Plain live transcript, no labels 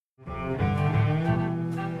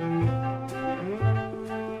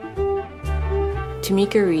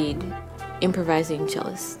Tamika Reed, improvising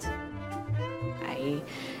cellist. I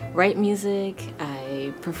write music,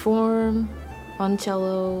 I perform on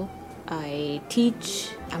cello, I teach,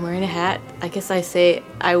 I'm wearing a hat. I guess I feel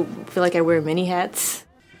like I wear many hats.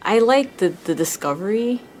 I like the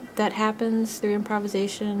discovery that happens through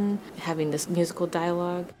improvisation, having this musical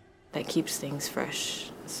dialogue that keeps things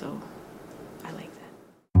fresh. So I like that.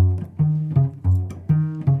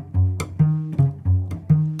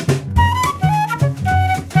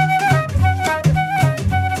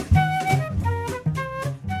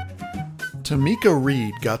 Tamika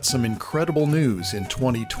Reed got some incredible news in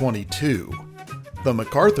 2022. The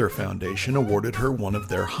MacArthur Foundation awarded her one of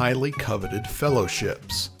their highly coveted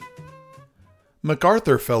fellowships.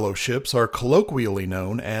 MacArthur Fellowships are colloquially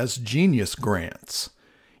known as Genius Grants.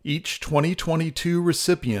 Each 2022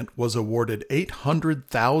 recipient was awarded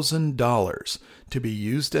 $800,000 to be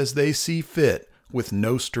used as they see fit with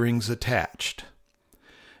no strings attached.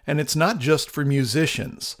 And it's not just for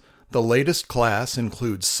musicians. The latest class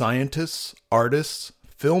includes scientists, artists,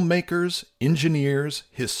 filmmakers, engineers,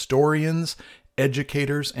 historians,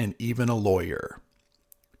 educators, and even a lawyer.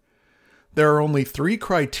 There are only 3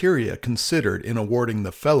 criteria considered in awarding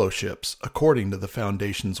the fellowships, according to the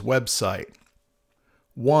Foundation's website.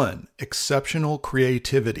 1. Exceptional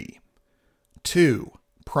creativity. 2.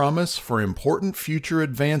 Promise for important future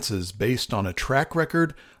advances based on a track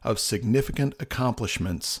record of significant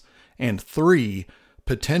accomplishments. And 3.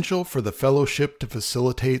 Potential for the fellowship to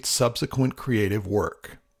facilitate subsequent creative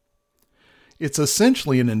work. It's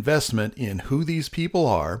essentially an investment in who these people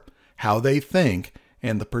are, how they think,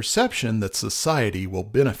 and the perception that society will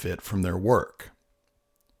benefit from their work.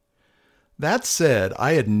 That said,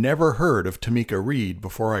 I had never heard of Tamika Reed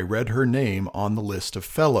before I read her name on the list of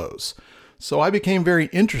fellows, so I became very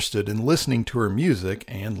interested in listening to her music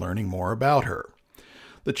and learning more about her.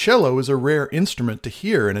 The cello is a rare instrument to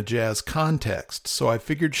hear in a jazz context, so I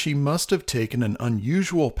figured she must have taken an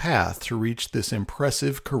unusual path to reach this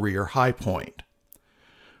impressive career high point.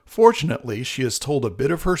 Fortunately, she has told a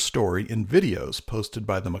bit of her story in videos posted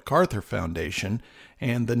by the MacArthur Foundation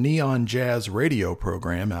and the Neon Jazz radio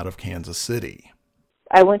program out of Kansas City.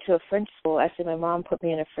 I went to a French school. Actually, my mom put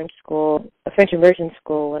me in a French immersion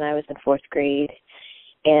school when I was in 4th grade.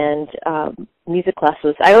 And music class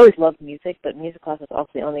I always loved music, but music class was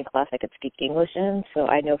also the only class I could speak English in. So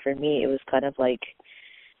I know for me it was kind of like,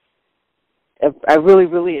 I really,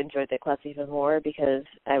 really enjoyed that class even more because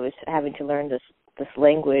I was having to learn this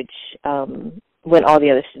language when all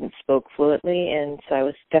the other students spoke fluently. And so I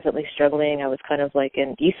was definitely struggling. I was kind of like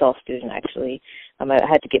an ESOL student, actually. I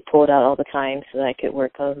had to get pulled out all the time so that I could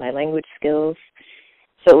work on my language skills.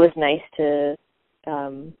 So it was nice to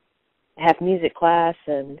have music class,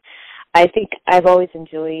 and I think I've always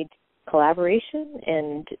enjoyed collaboration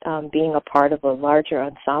and being a part of a larger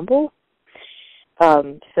ensemble.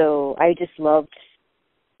 So I just loved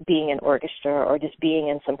being in orchestra or just being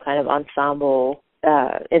in some kind of ensemble.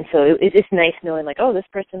 And so it's just nice knowing, like, oh, this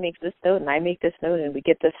person makes this note and I make this note and we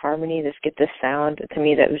get this harmony, get this sound. To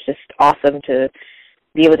me, that was just awesome to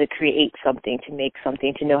be able to create something, to make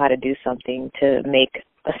something, to know how to do something, to make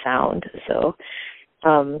a sound. So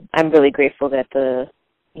I'm really grateful that I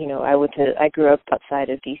grew up outside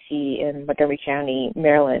of D.C. in Montgomery County,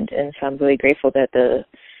 Maryland, and so I'm really grateful that the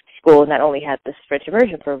school not only had this French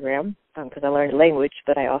immersion program, because I learned language,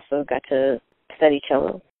 but I also got to study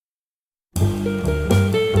cello.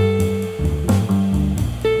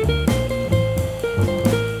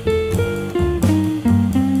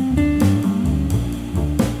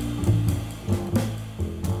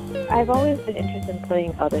 I've always been interested in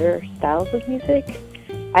playing other styles of music.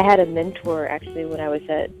 I had a mentor, actually, when I was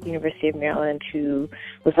at the University of Maryland who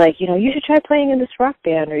was like, you should try playing in this rock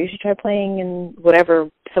band, or you should try playing in whatever.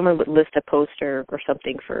 Someone would list a poster or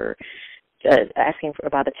something for asking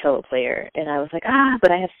about a cello player. And I was like, but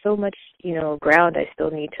I have so much, ground I still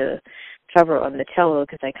need to cover on the cello,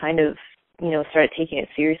 because I kind of, started taking it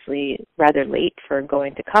seriously rather late for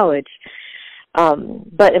going to college.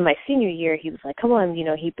 But in my senior year, he was like, come on, he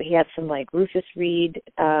had some like Rufus Reed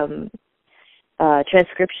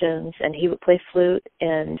transcriptions, and he would play flute,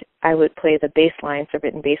 and I would play the bass lines, the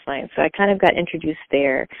written bass lines. So I kind of got introduced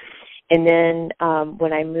there. And then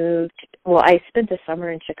when I moved, I spent the summer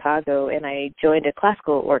in Chicago, and I joined a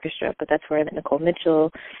classical orchestra, but that's where I met Nicole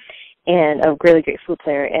Mitchell, and a really great flute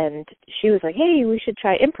player. And she was like, hey, we should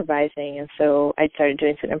try improvising. And so I started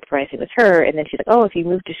doing some improvising with her. And then she's like, oh, if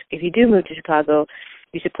you do move to Chicago,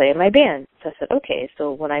 you should play in my band. So I said, okay.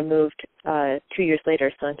 So when I moved 2 years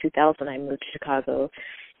later, so in 2000, I moved to Chicago,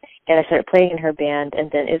 and I started playing in her band. And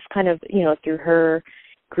then it's kind of, through her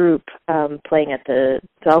group playing at the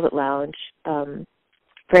Velvet Lounge,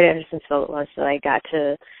 Fred Anderson's Velvet Lunch that I got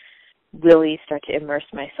to really start to immerse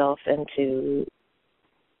myself into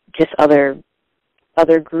just other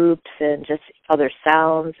groups and just other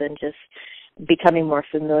sounds and just becoming more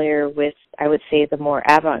familiar with, I would say, the more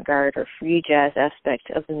avant-garde or free jazz aspect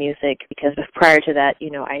of the music, because prior to that,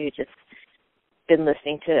 I had just been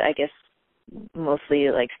listening to, I guess, mostly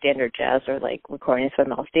like standard jazz or like recordings by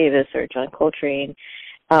Miles Davis or John Coltrane.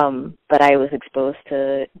 But I was exposed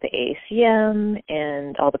to the AACM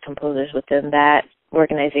and all the composers within that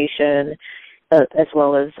organization, as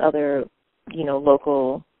well as other,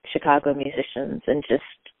 local Chicago musicians, and just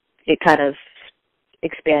it kind of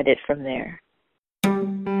expanded from there.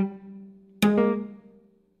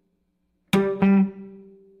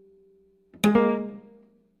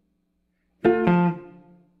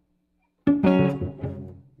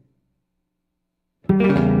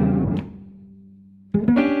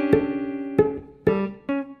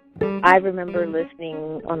 I remember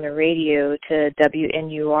listening on the radio to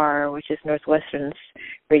WNUR, which is Northwestern's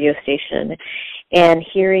radio station, and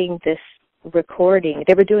hearing this recording.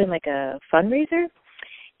 They were doing like a fundraiser,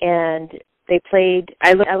 and they played.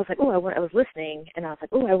 I was like, I was listening, and I was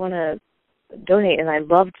like, I want to donate. And I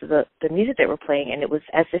loved the music they were playing, and it was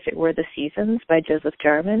As If It Were the Seasons by Joseph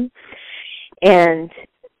Jarman. And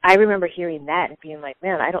I remember hearing that and being like,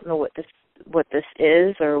 man, I don't know what this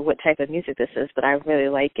is or what type of music this is, but I really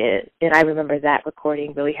like it. And I remember that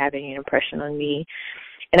recording really having an impression on me.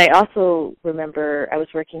 And I also remember I was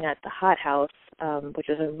working at the Hot House, which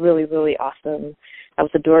was a really, really awesome, I was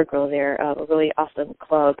a door girl there, a really awesome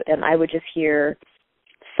club, and I would just hear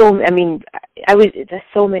there's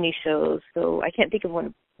so many shows, so I can't think of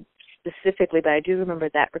one specifically, but I do remember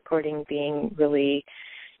that recording being really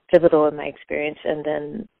pivotal in my experience, and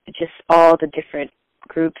then just all the different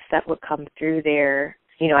groups that would come through there.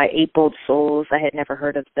 Eight Bold Souls, I had never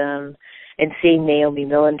heard of them, and seeing Naomi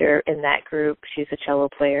Millender in that group. She's a cello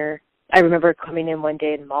player. I remember coming in one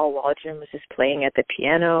day and Mal Waldron was just playing at the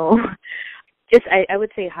piano. I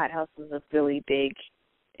would say Hot House was a really big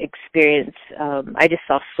experience. I just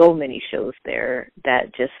saw so many shows there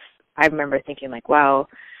that I remember thinking like, wow,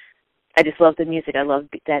 I just love the music. I love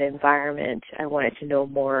that environment. I wanted to know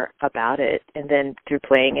more about it. And then through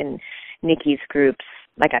playing in Nikki's groups,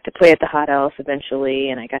 I got to play at the Hot House eventually,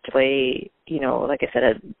 and I got to play, like I said,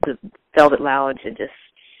 at the Velvet Lounge, and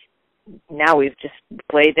now we've just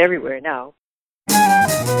played everywhere now.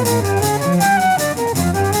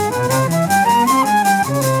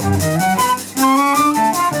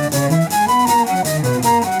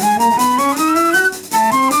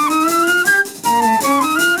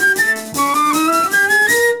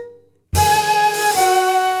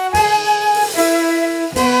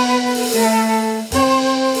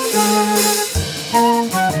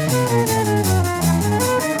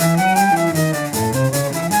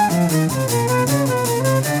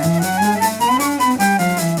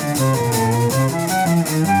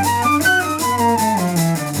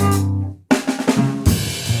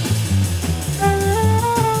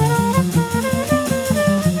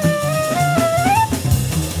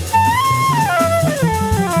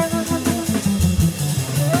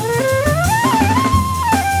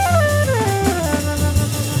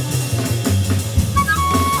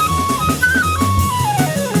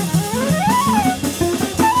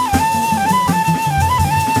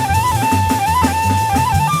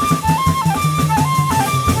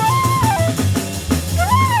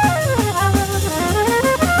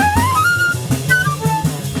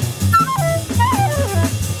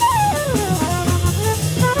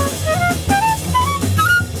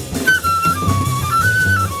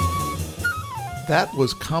 That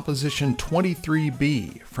was composition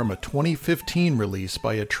 23B from a 2015 release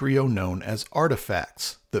by a trio known as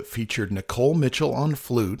Artifacts that featured Nicole Mitchell on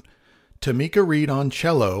flute, Tamika Reed on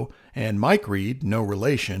cello, and Mike Reed, no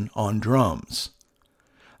relation, on drums.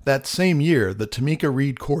 That same year, the Tamika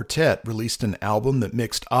Reed Quartet released an album that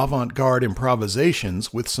mixed avant-garde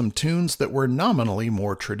improvisations with some tunes that were nominally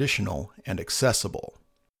more traditional and accessible.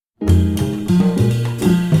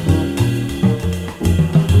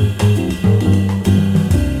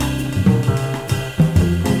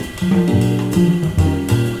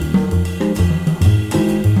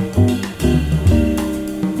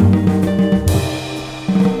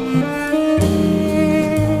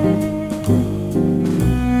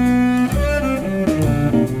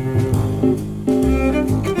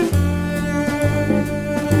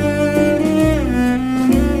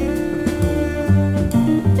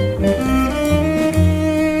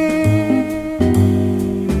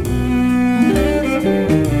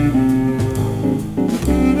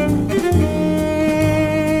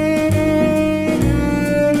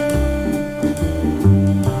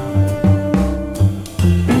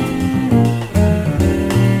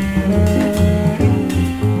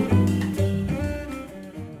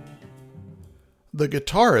 The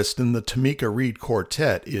guitarist in the Tamika Reed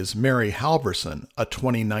Quartet is Mary Halverson, a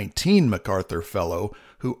 2019 MacArthur Fellow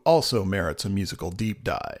who also merits a musical deep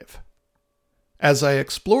dive. As I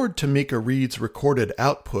explored Tamika Reed's recorded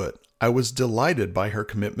output, I was delighted by her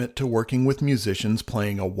commitment to working with musicians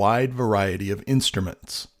playing a wide variety of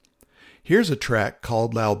instruments. Here's a track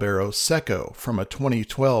called L'Albero Secco from a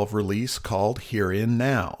 2012 release called Here In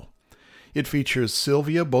Now. It features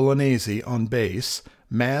Sylvia Bolognese on bass,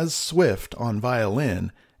 Maz Swift on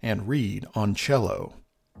violin, and Reed on cello.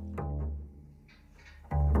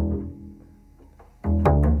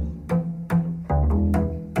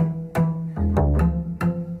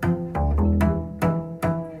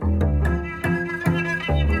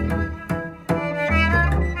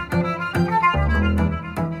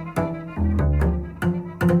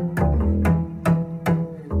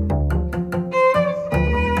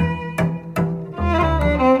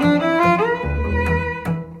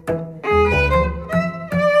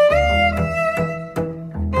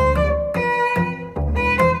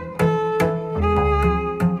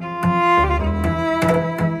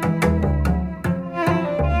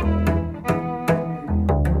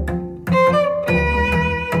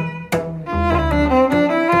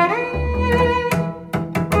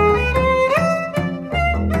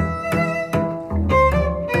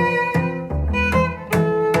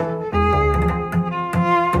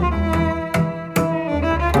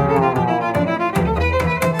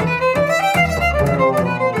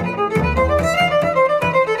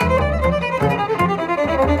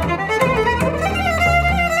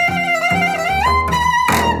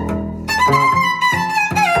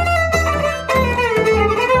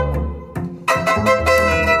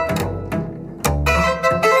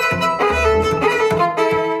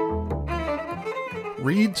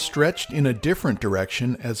 Reed stretched in a different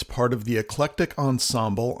direction as part of the eclectic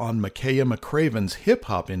ensemble on Makaya McCraven's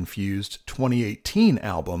hip-hop infused 2018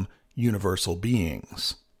 album, Universal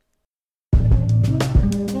Beings.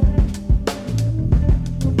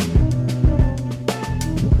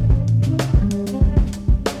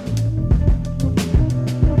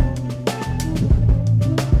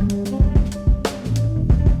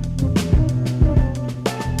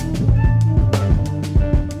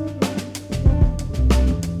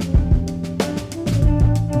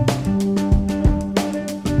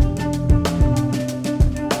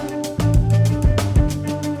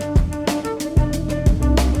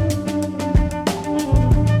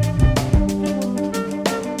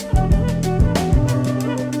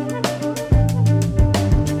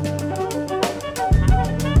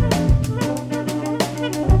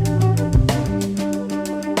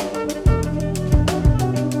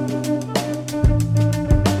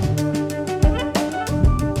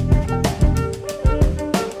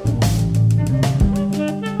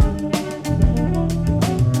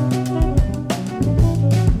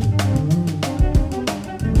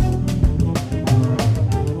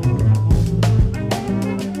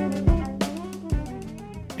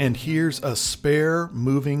 And here's a spare,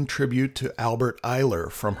 moving tribute to Albert Ayler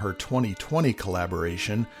from her 2020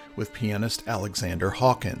 collaboration with pianist Alexander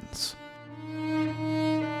Hawkins.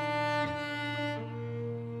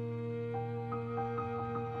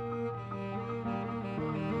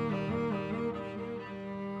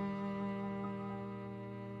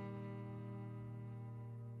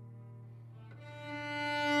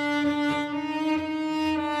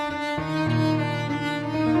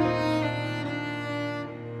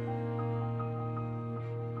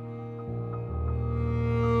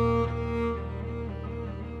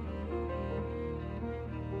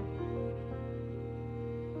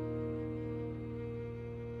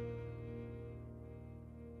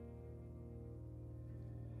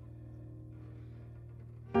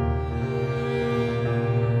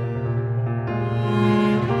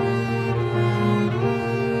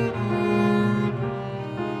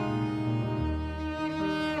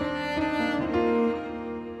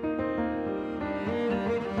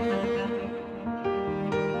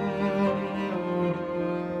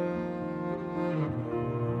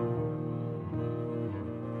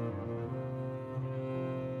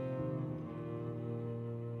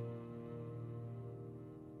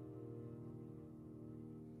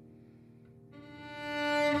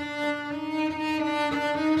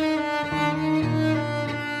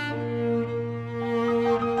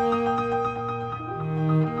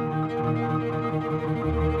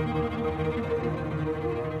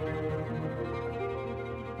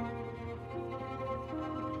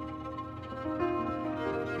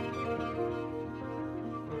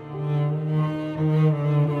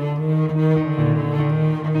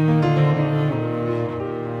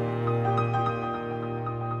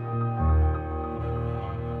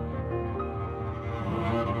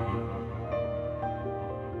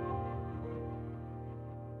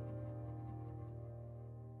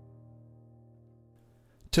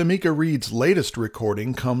 Tamika Reed's latest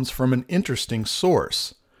recording comes from an interesting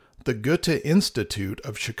source. The Goethe Institute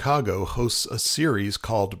of Chicago hosts a series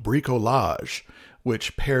called Bricolage,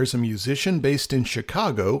 which pairs a musician based in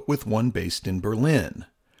Chicago with one based in Berlin.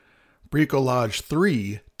 Bricolage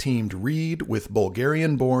 3 teamed Reed with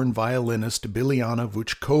Bulgarian-born violinist Biljana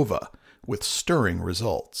Vučkova, with stirring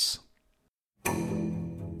results.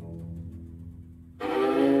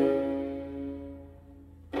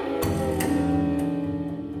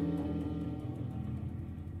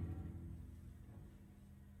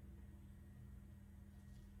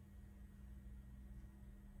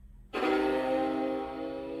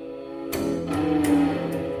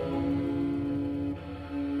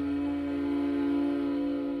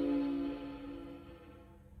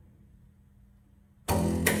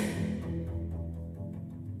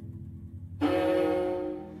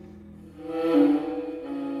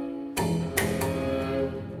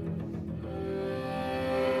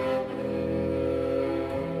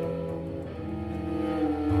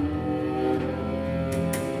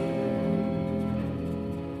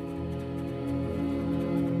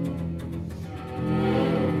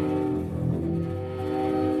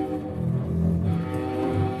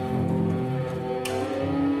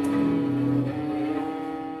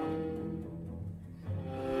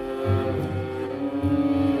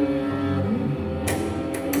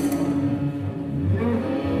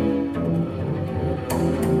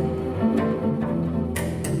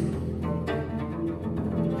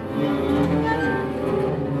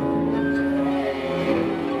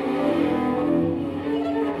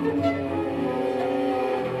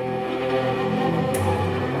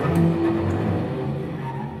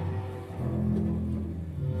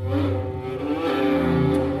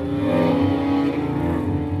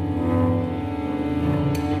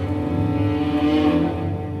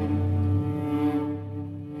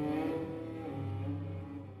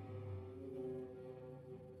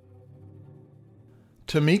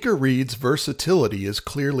 Tamika Reed's versatility is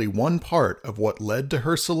clearly one part of what led to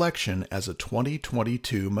her selection as a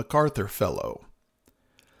 2022 MacArthur Fellow.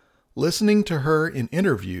 Listening to her in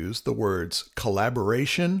interviews, the words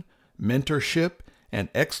collaboration, mentorship, and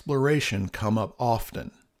exploration come up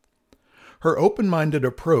often. Her open-minded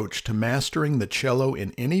approach to mastering the cello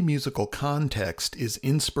in any musical context is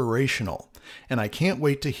inspirational, and I can't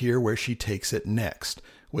wait to hear where she takes it next,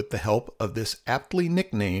 with the help of this aptly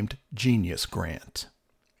nicknamed Genius Grant.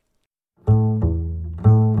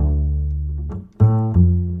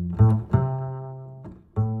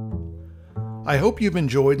 I hope you've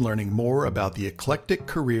enjoyed learning more about the eclectic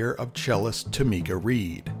career of cellist Tamika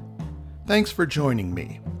Reed. Thanks for joining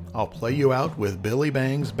me. I'll play you out with Billy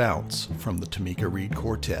Bang's Bounce from the Tamika Reed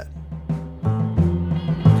Quartet.